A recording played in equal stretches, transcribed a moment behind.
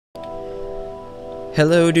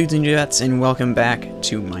Hello dudes and dudettes, and welcome back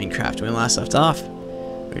to Minecraft. When we last left off,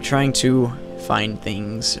 we were trying to find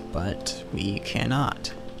things, but we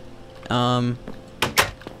cannot.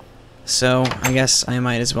 So I guess I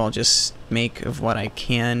might as well just make of what I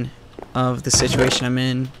can of the situation I'm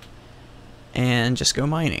in, and just go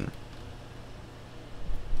mining.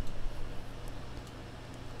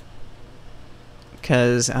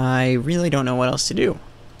 Because I really don't know what else to do.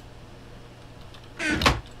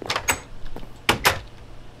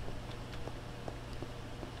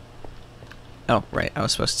 Oh, right, I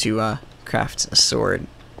was supposed to craft a sword.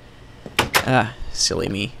 Ah, silly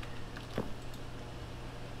me.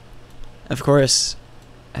 Of course,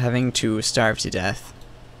 having to starve to death,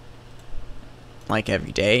 like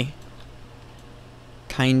every day,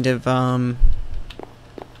 kind of,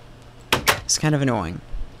 it's kind of annoying.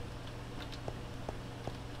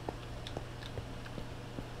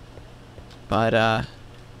 But,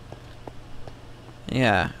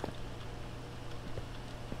 yeah.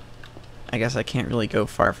 I guess I can't really go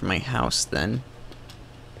far from my house then.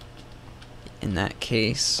 In that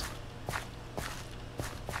case.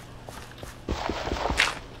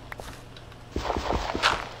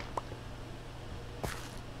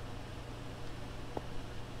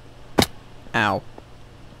 Ow.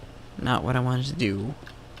 Not what I wanted to do.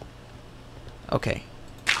 Okay.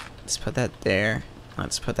 Let's put that there.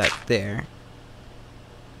 Let's put that there.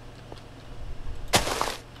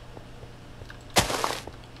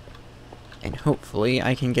 And hopefully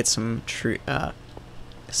I can get some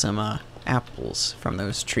apples from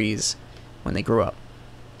those trees when they grow up.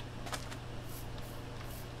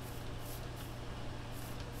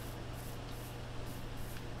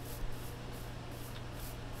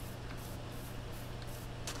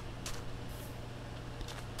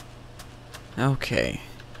 Okay.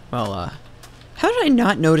 Well, how did I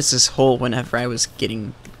not notice this hole whenever I was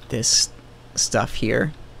getting this stuff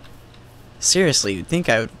here? Seriously, you'd think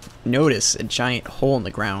I would notice a giant hole in the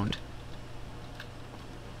ground.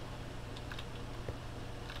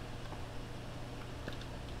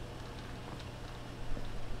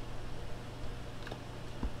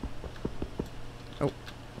 Oh,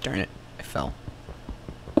 darn it, I fell.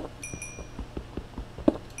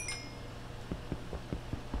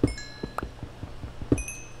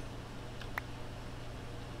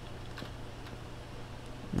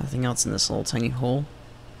 Nothing else in this little tiny hole.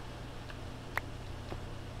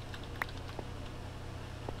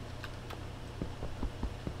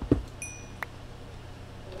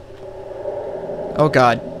 Oh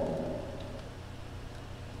god.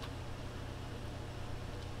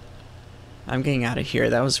 I'm getting out of here.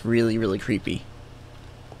 That was really, really creepy.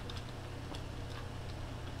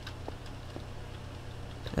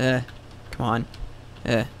 Come on.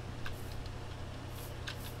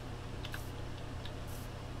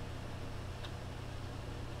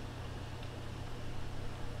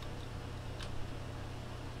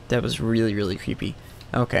 That was really, really creepy.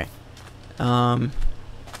 Okay.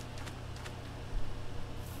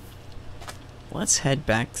 Let's head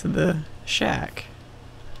back to the shack.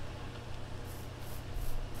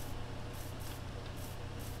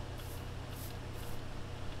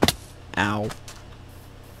 Ow.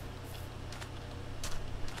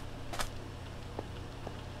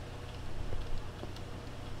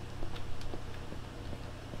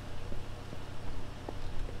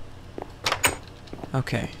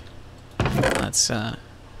 Okay. Let's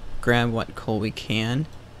grab what coal we can.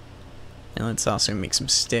 And let's also make some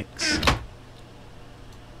sticks.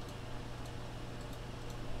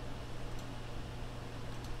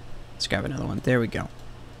 Let's grab another one. There we go.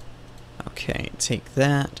 Okay, take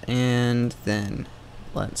that, and then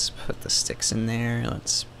let's put the sticks in there.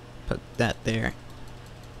 Let's put that there.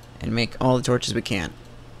 And make all the torches we can.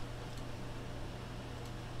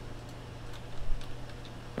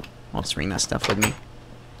 I'll just bring that stuff with me.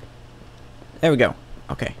 There we go.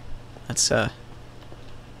 Okay. Let's,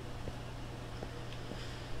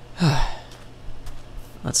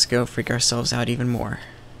 let's go freak ourselves out even more.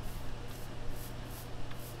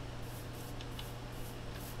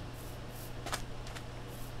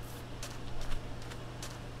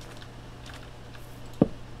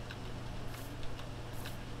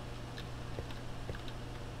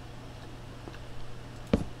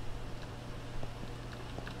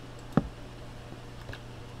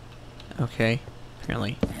 Okay,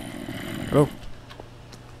 apparently. Oh.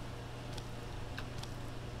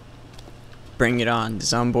 Bring it on,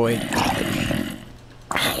 Zomboid.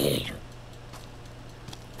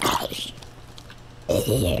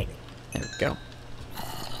 There we go.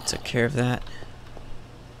 Took care of that.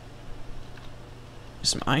 There's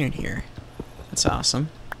some iron here. That's awesome.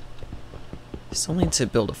 Still need to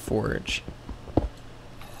build a forge.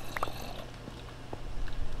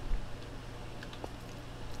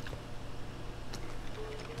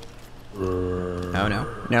 Oh no.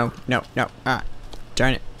 No, no, no. Ah.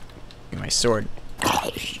 Darn it. Give me my sword.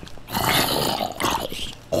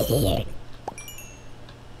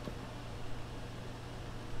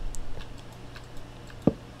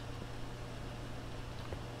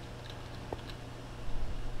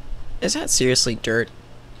 Is that seriously dirt?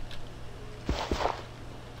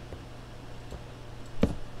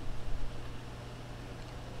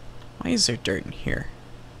 Why is there dirt in here?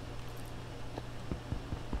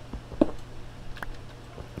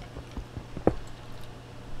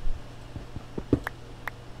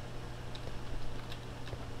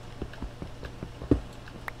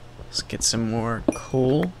 Let's get some more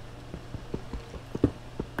coal.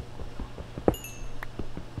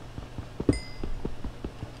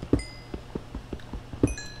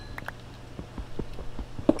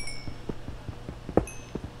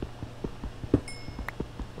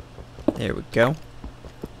 There we go.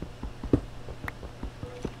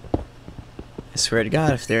 I swear to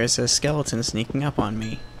God, if there's a skeleton sneaking up on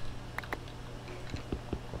me.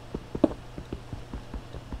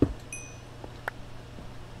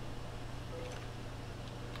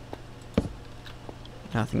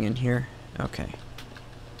 Nothing in here? Okay.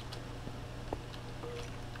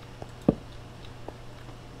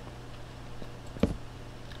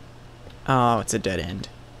 Oh, it's a dead end.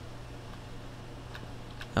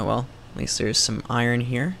 Oh well, at least there's some iron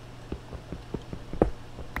here.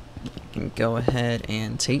 You can go ahead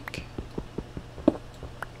and take.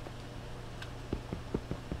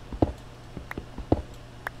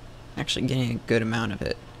 Actually getting a good amount of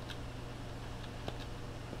it.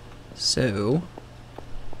 So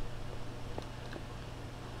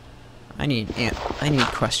I need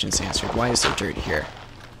questions answered. Why is there dirt here?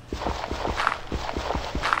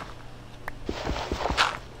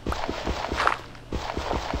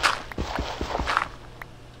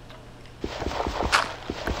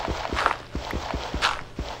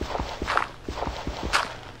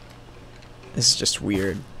 This is just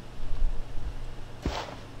weird.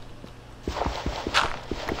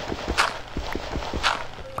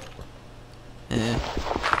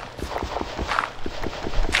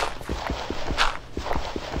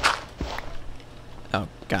 Oh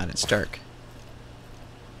God, it's dark.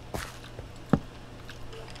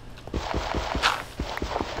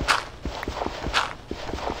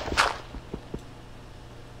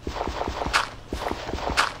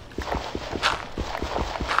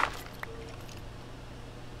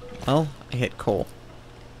 Well, I hit coal,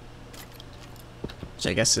 which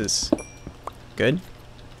I guess is good.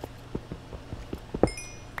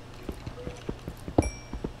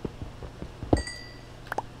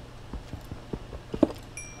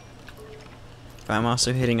 But I'm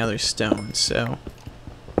also hitting other stones, so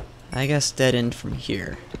I guess dead end from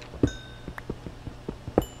here.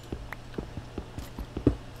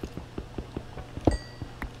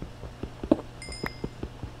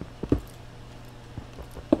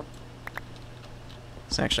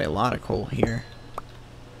 There's actually a lot of coal here,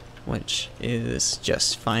 which is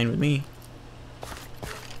just fine with me.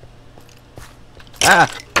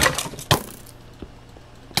 Ah!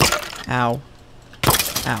 Ow.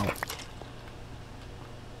 Ow.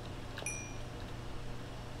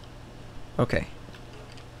 Okay.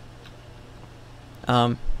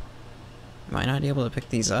 Am I not able to pick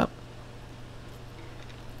these up?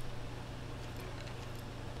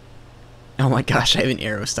 Oh my gosh, I have an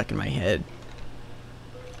arrow stuck in my head.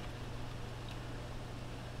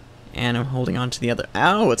 And I'm holding on to the other.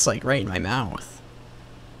 Ow, it's like right in my mouth.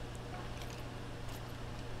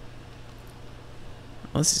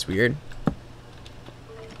 Well, this is weird.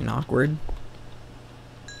 And awkward.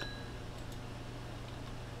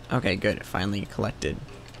 Okay, good. It finally collected.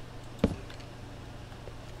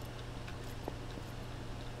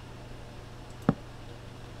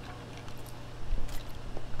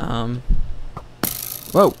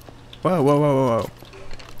 Whoa! Whoa, whoa, whoa, whoa, whoa.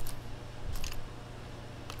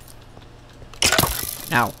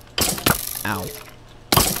 Ow. Ow.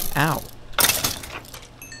 Ow.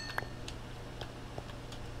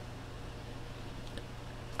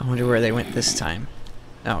 I wonder where they went this time.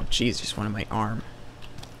 Oh, jeez, just one in my arm.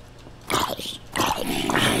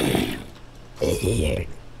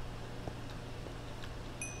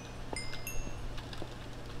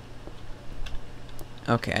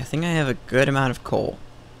 Okay, I think I have a good amount of coal.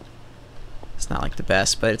 It's not like the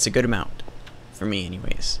best, but it's a good amount. For me,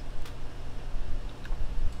 anyways.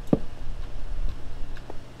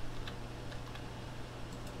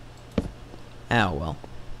 Oh, well.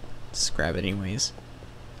 Let's grab it anyways.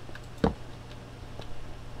 I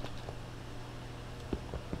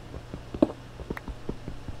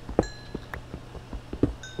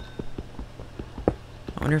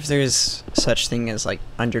wonder if there's such thing as like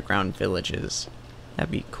underground villages.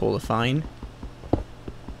 That'd be cool to find.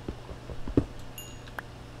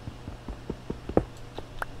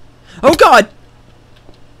 Oh god!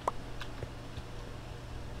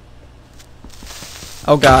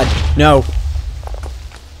 Oh god, no.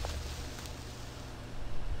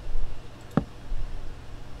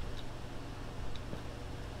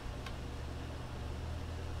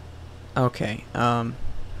 Okay,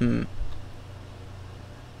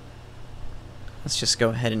 let's just go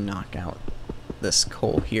ahead and knock out this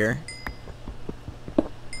coal here.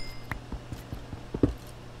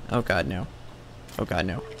 Oh god, no. Oh god,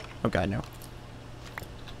 no. Oh god, no.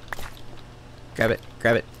 Grab it,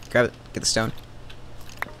 grab it, grab it. Get the stone.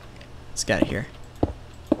 Let's get out of here.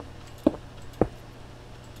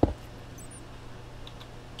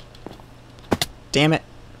 Damn it.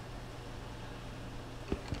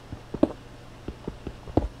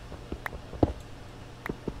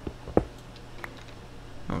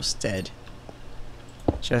 Almost dead.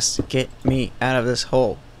 Just get me out of this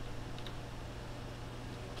hole.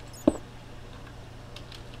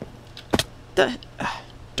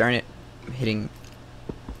 Darn it. I'm hitting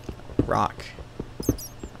rock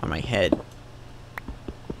on my head.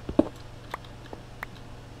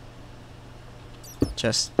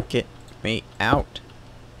 Just get me out.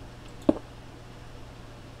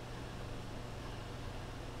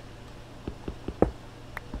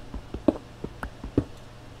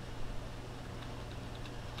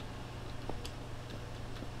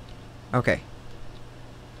 Okay.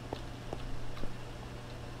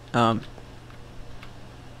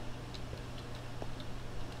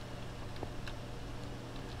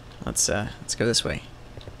 Let's go this way.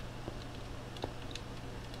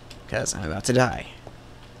 Because I'm about to die.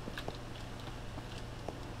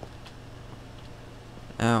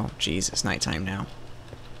 Oh, jeez, it's nighttime now.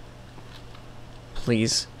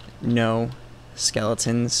 Please, no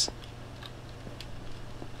skeletons.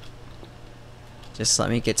 Just let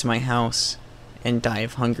me get to my house and die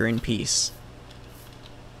of hunger in peace.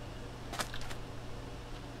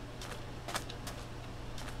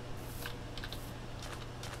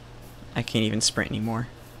 I can't even sprint anymore.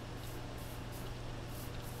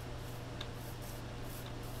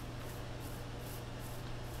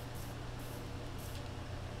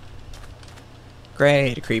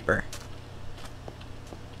 Great, a creeper.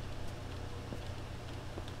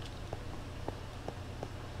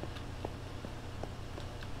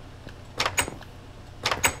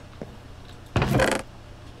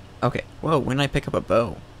 Okay, whoa, when did I pick up a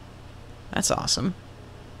bow? That's awesome.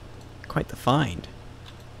 Quite the find.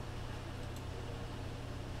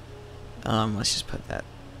 Let's just put that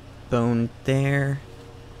bone there.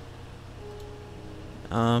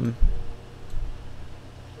 Gonna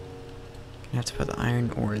have to put the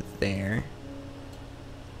iron ore there.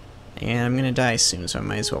 And I'm gonna die soon, so I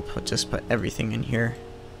might as well just put everything in here.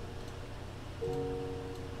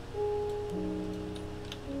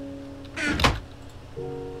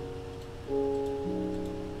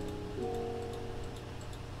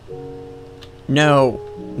 No!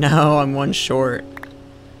 No, I'm one short.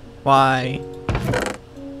 Why?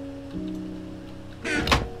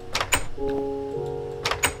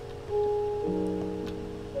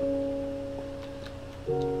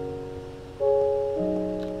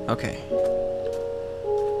 Okay.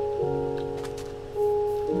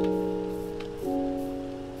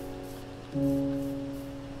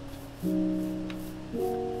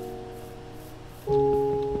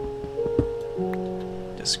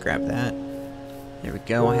 Just grab that. There we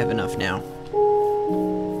go, I have enough now.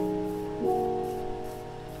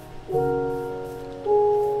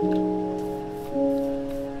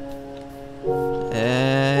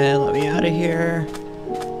 Let me out of here.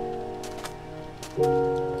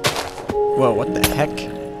 Whoa, what the heck?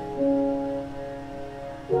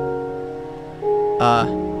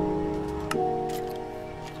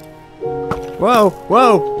 Whoa,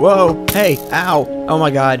 whoa, whoa, hey, ow. Oh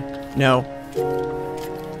my god, no.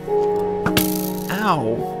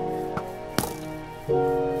 Ow.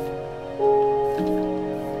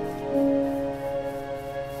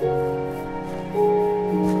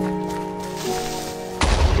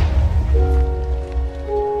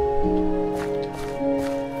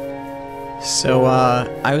 So,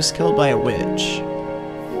 I was killed by a witch.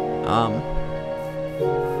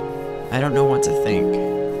 I don't know what to think.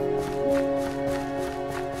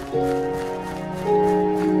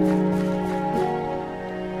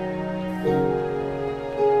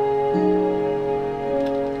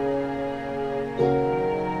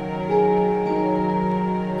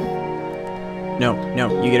 No,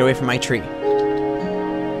 no, you get away from my tree.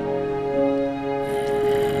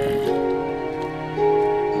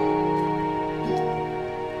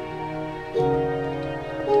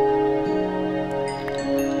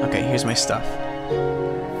 Okay, here's my stuff.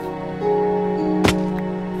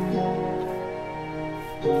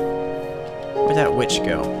 Where'd that witch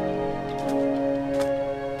go?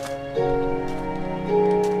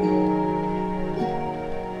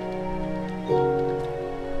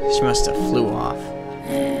 She must have flew off.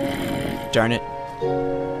 Darn it.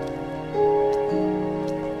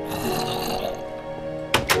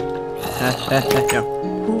 No.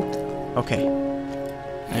 Whew. Okay.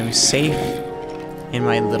 I'm safe in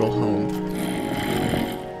my little home.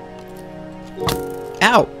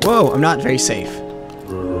 Ow! Whoa, I'm not very safe.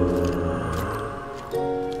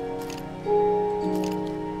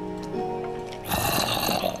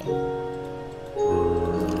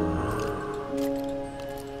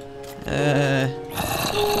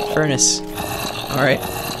 Furnace. Alright.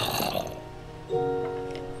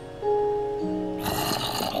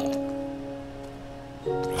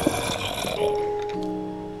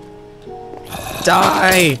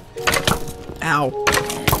 Die! Ow.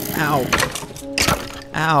 Ow.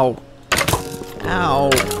 Ow. Ow.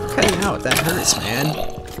 Cut it out. That hurts, man.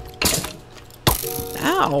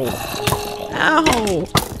 Ow. Ow.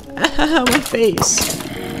 Ow, my face.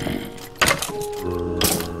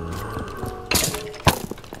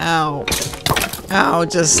 Ow. Ow,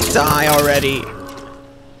 just die already.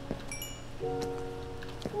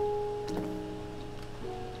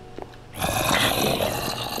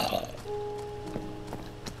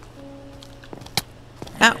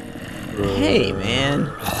 Ow. Hey,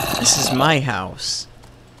 man. This is my house.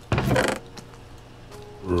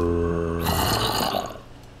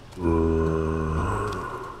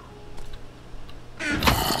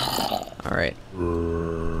 Alright.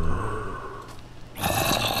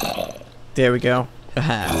 There we go.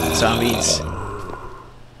 Haha, zombies.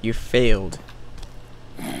 You failed.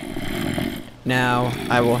 Now,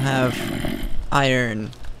 I will have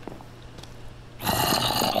iron.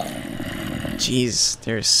 Jeez,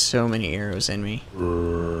 there's so many arrows in me.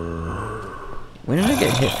 When did I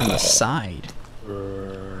get hit from the side?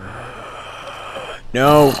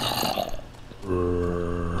 No!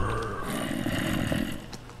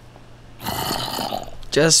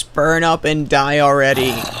 Just burn up and die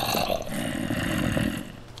already.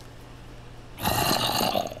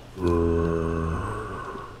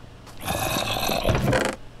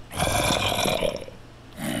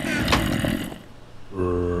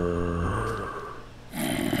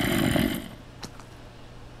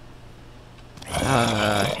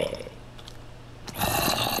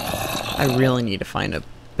 I really need to find a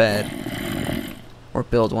bed or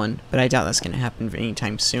build one, but I doubt that's going to happen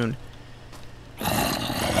anytime soon.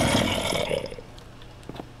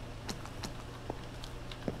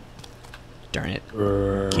 Darn it.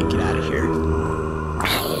 Can't get out of here.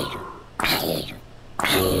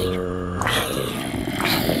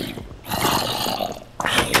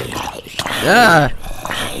 Ah!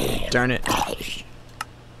 Darn it.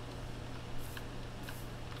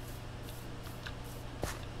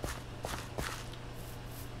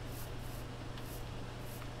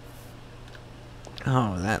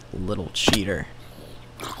 Oh, that little cheater.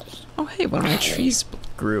 Oh, hey, one of my trees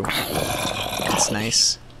grew. That's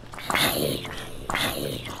nice.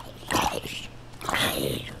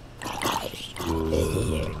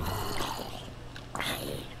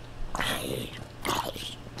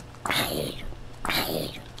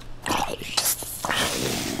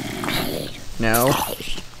 No.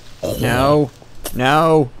 No.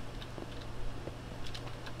 No.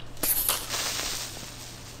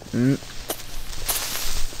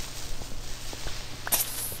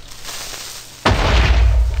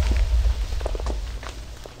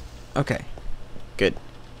 Okay. Good.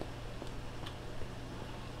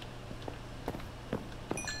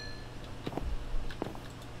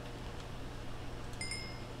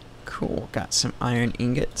 Cool. Got some iron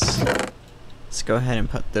ingots. Let's go ahead and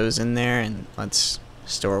put those in there, and let's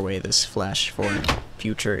store away this flesh for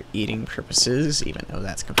future eating purposes, even though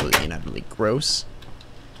that's completely and utterly gross.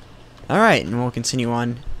 Alright, and we'll continue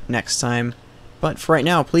on next time. But for right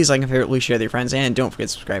now, please like and favorite, share with your friends, and don't forget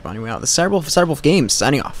to subscribe on your way out. This is Cyberwolf Games,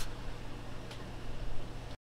 signing off.